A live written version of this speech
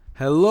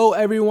Hello,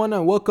 everyone,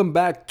 and welcome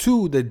back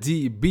to the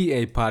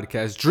DBA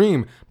podcast.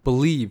 Dream,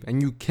 believe, and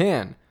you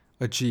can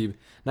achieve.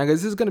 Now,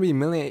 guys, this is going to be a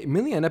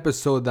million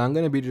episode that I'm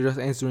going to be just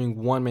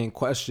answering one main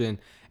question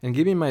and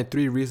giving my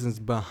 3 reasons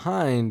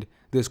behind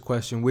this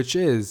question, which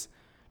is,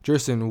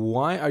 Jerson,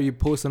 why are you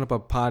posting up a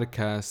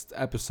podcast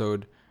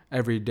episode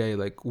every day?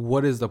 Like,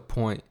 what is the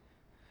point?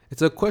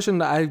 It's a question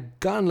that I've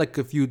gotten like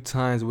a few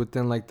times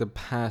within like the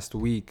past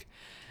week.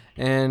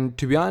 And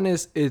to be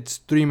honest, it's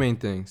 3 main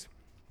things.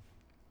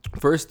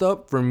 First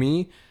up, for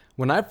me,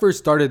 when I first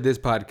started this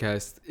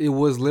podcast, it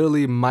was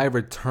literally my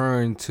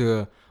return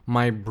to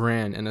my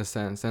brand in a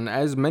sense. And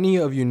as many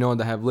of you know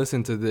that have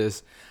listened to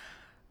this,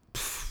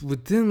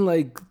 within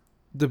like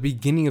the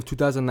beginning of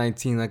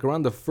 2019, like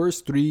around the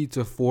first 3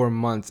 to 4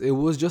 months, it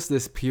was just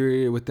this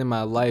period within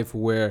my life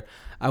where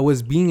I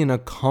was being in a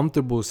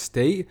comfortable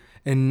state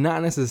and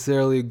not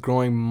necessarily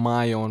growing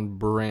my own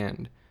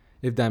brand,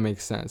 if that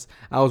makes sense.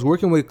 I was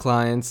working with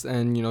clients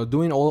and,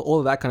 doing all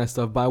of that kind of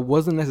stuff, but I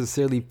wasn't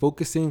necessarily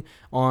focusing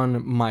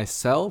on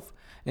myself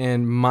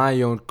and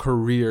my own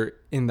career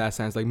in that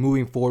sense, like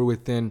moving forward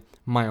within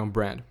my own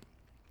brand.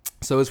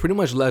 So it's pretty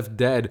much left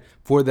dead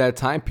for that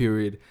time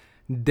period.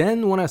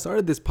 Then when I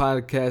started this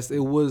podcast, it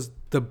was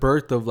the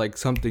birth of like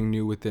something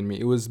new within me.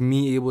 It was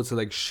me able to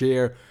like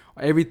share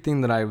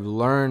everything that I've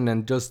learned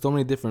and just so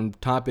many different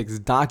topics,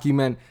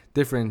 document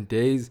different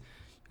days.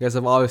 You guys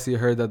have obviously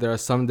heard that there are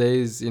some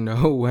days,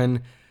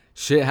 when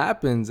shit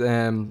happens,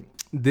 and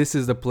this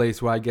is the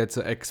place where I get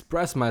to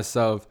express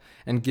myself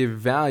and give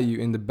value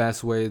in the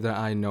best way that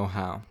I know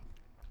how.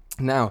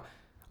 Now,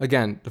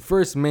 again, the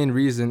first main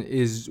reason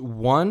is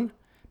 1,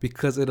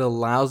 because it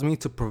allows me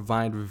to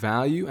provide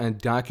value and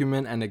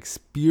document an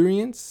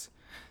experience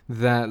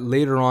that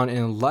later on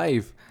in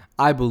life,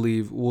 I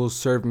believe will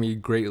serve me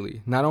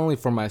greatly, not only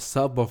for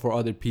myself, but for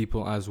other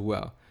people as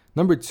well.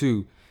 Number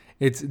 2,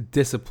 it's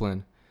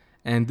discipline.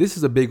 And this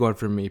is a big one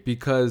for me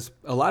because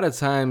a lot of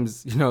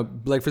times,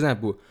 like for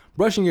example,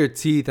 brushing your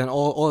teeth and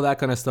all that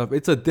kind of stuff,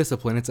 it's a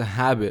discipline, it's a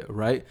habit,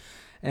 right?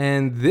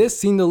 And this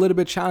seemed a little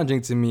bit challenging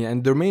to me.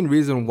 And the main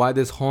reason why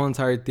this whole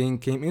entire thing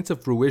came into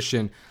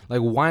fruition, like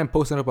why I'm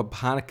posting up a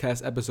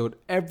podcast episode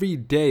every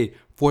day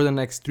for the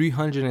next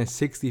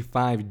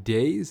 365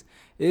 days,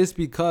 is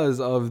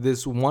because of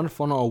this one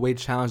funnel away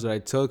challenge that I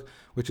took,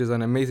 which is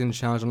an amazing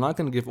challenge. I'm not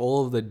going to give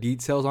all of the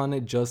details on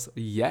it just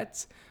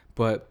yet,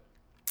 but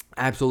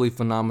absolutely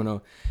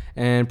phenomenal.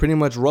 And pretty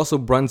much Russell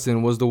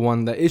Brunson was the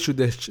one that issued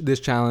this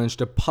challenge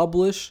to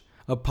publish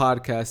a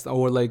podcast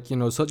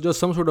or just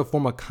some sort of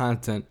form of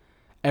content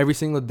every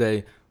single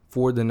day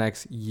for the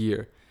next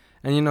year.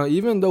 And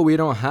even though we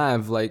don't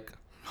have like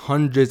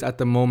hundreds at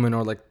the moment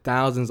or like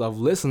thousands of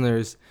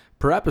listeners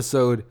per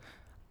episode,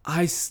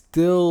 I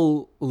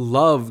still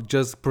love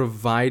just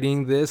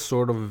providing this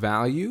sort of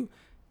value,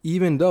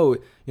 even though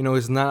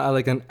it's not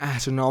like an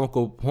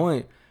astronomical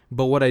point.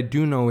 But what I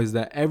do know is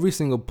that every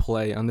single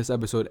play on this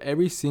episode,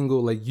 every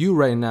single, like you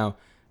right now,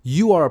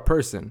 you are a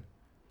person.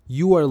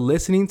 You are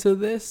listening to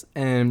this,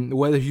 and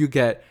whether you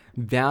get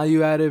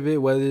value out of it,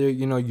 whether,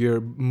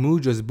 your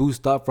mood just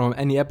boosts up from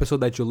any episode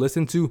that you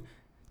listen to,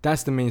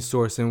 that's the main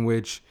source in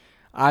which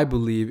I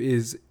believe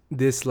is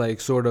this like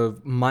sort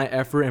of my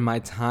effort and my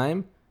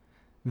time.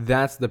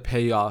 That's the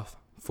payoff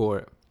for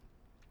it.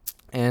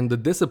 And the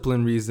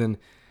discipline reason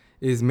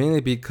is mainly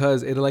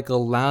because it like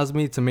allows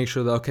me to make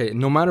sure that, okay,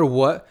 no matter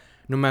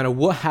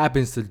what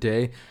happens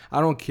today,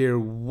 I don't care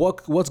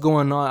what's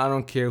going on. I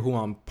don't care who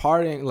I'm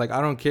partying. Like,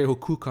 I don't care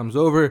who comes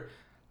over.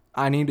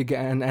 I need to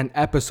get an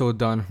episode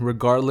done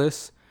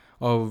regardless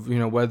of,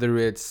 whether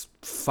it's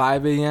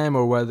 5 a.m.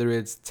 or whether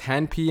it's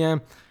 10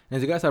 p.m. And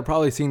as you guys have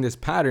probably seen this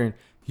pattern,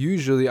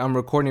 usually I'm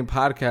recording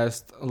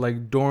podcasts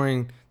like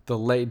during the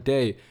late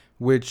day,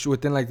 which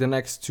within like the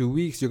next 2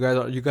 weeks, you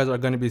guys are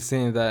going to be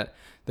seeing that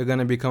they're going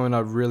to be coming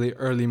up really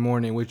early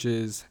morning, which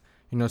is,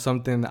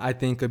 something that I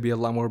think could be a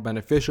lot more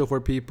beneficial for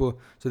people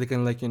so they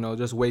can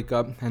just wake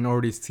up and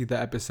already see the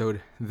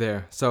episode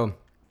there. So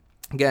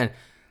again,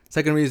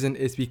 second reason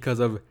is because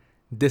of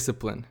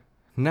discipline.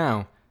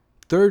 Now,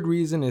 third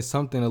reason is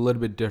something a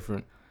little bit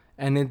different,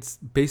 and it's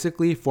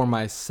basically for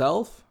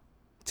myself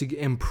to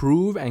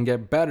improve and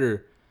get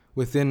better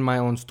within my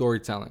own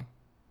storytelling.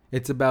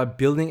 It's about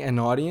building an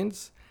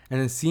audience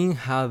and then seeing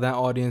how that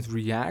audience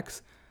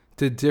reacts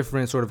to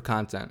different sort of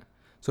content.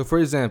 So for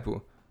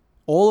example,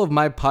 all of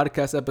my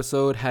podcast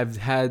episodes have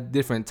had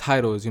different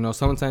titles.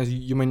 Sometimes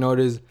you may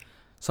notice,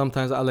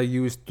 sometimes I like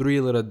use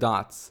 3 little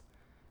dots.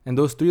 And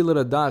those 3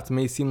 little dots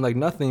may seem like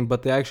nothing,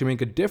 but they actually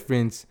make a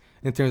difference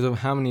in terms of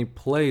how many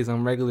plays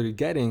I'm regularly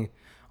getting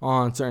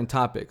on certain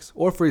topics.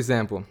 Or for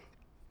example,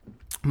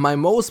 my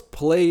most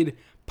played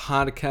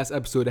podcast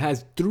episode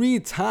has 3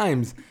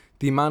 times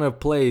the amount of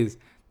plays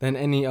than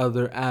any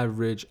other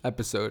average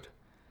episode.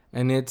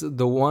 And it's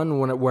the one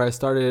where I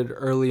started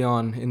early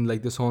on in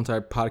like this whole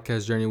entire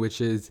podcast journey, which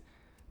is,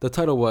 the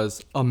title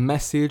was A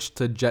Message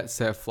to Jet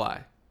Set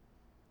Fly.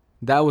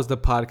 That was the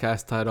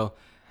podcast title.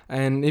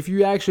 And if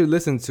you actually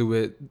listen to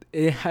it,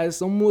 it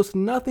has almost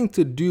nothing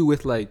to do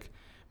with like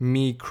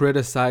me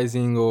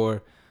criticizing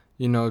or,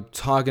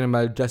 talking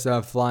about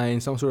Jessica Fly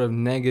in some sort of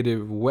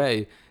negative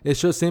way.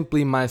 It's just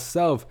simply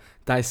myself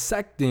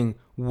dissecting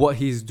what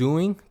he's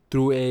doing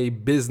through a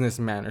business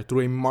manner,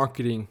 through a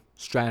marketing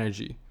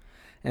strategy.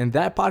 And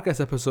that podcast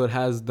episode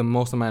has the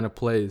most amount of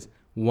plays.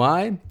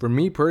 Why? For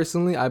me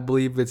personally, I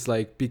believe it's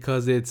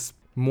because it's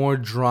more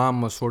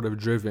drama sort of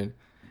driven.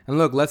 And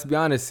look, let's be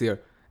honest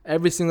here.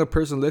 Every single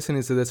person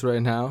listening to this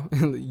right now,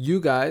 you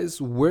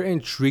guys, we're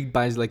intrigued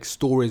by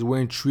stories.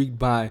 We're intrigued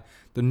by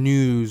the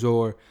news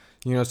or,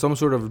 some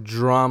sort of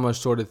drama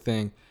sort of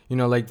thing.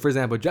 For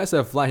example,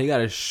 Jessica Fly, he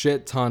got a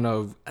shit ton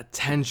of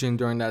attention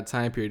during that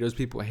time period. There was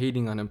people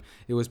hating on him.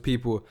 It was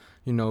people,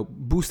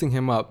 boosting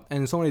him up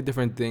and so many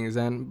different things.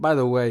 And by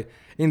the way,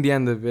 in the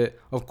end of it,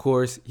 of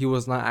course, he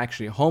was not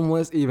actually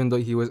homeless, even though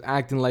he was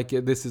acting like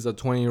it. This is a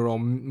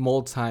 20-year-old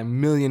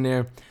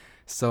multi-millionaire.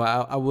 So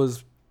I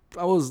was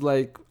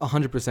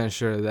 100%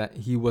 sure that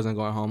he wasn't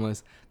going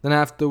homeless. Then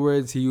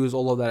afterwards, he used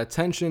all of that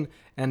attention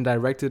and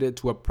directed it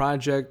to a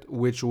project,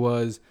 which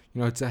was,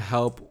 to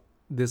help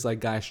this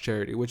guy's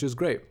charity, which is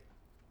great.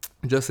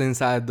 Just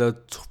inside the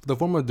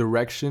form of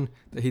direction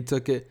that he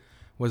took it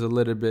was a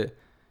little bit,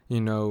 I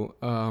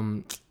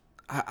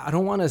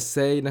don't want to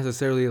say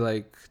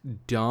necessarily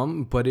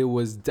dumb, but it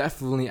was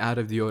definitely out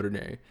of the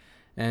ordinary.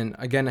 And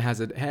again, it has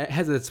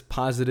its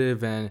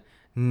positive and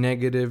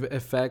negative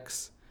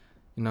effects.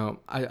 I'm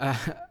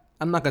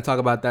not going to talk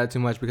about that too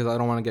much because I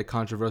don't want to get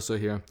controversial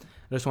here.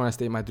 I just want to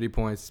state my 3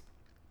 points.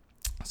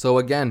 So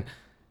again,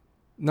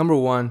 number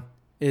one,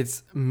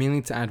 it's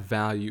mainly to add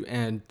value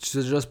and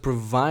to just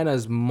provide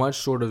as much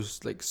sort of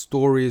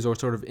stories or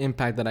sort of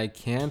impact that I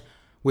can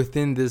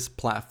within this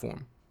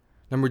platform.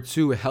 Number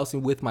two, it helps me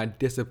with my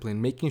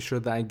discipline, making sure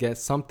that I get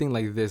something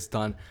like this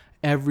done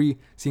every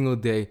single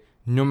day,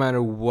 no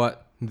matter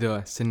what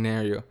the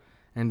scenario.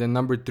 And then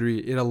number three,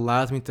 it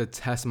allows me to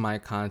test my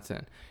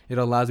content. It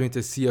allows me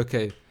to see,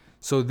 okay,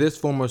 so this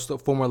form of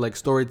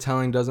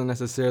storytelling doesn't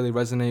necessarily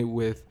resonate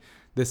with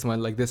this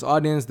one, this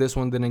audience. This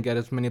one didn't get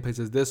as many plays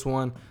as this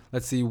one.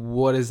 Let's see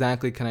what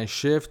exactly can I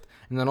shift.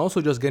 And then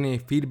also just getting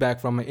feedback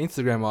from my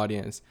Instagram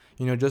audience,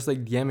 just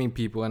DMing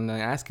people and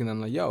asking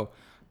them yo,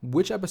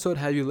 which episode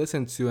have you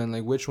listened to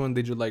and which one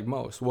did you like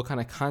most? What kind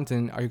of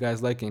content are you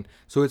guys liking?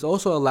 So it's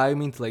also allowing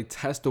me to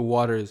test the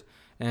waters.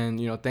 And,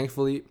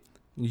 thankfully,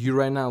 you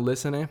right now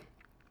listening,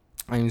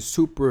 I'm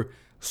super,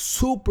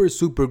 super,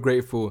 super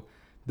grateful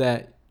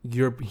that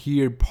you're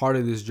here part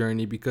of this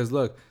journey because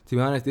look, to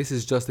be honest, this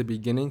is just the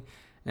beginning.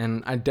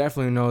 And I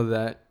definitely know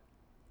that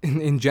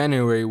in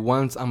January,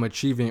 once I'm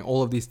achieving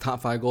all of these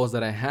top 5 goals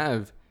that I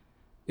have,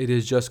 it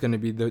is just going to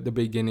be the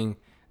beginning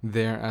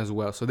there as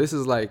well. So this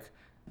is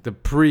the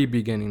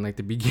pre-beginning,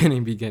 the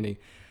beginning,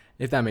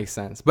 if that makes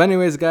sense. But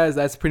anyways, guys,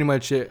 that's pretty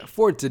much it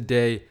for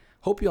today.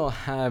 Hope you all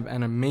have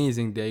an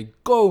amazing day.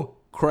 Go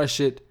crush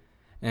it.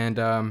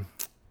 And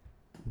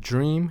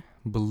dream,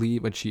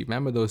 believe, achieve.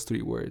 Remember those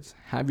 3 words.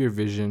 Have your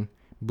vision,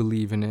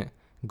 believe in it,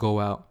 go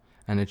out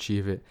and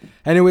achieve it.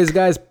 Anyways,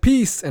 guys,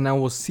 peace. And I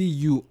will see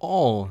you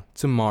all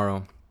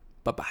tomorrow.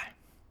 Bye-bye.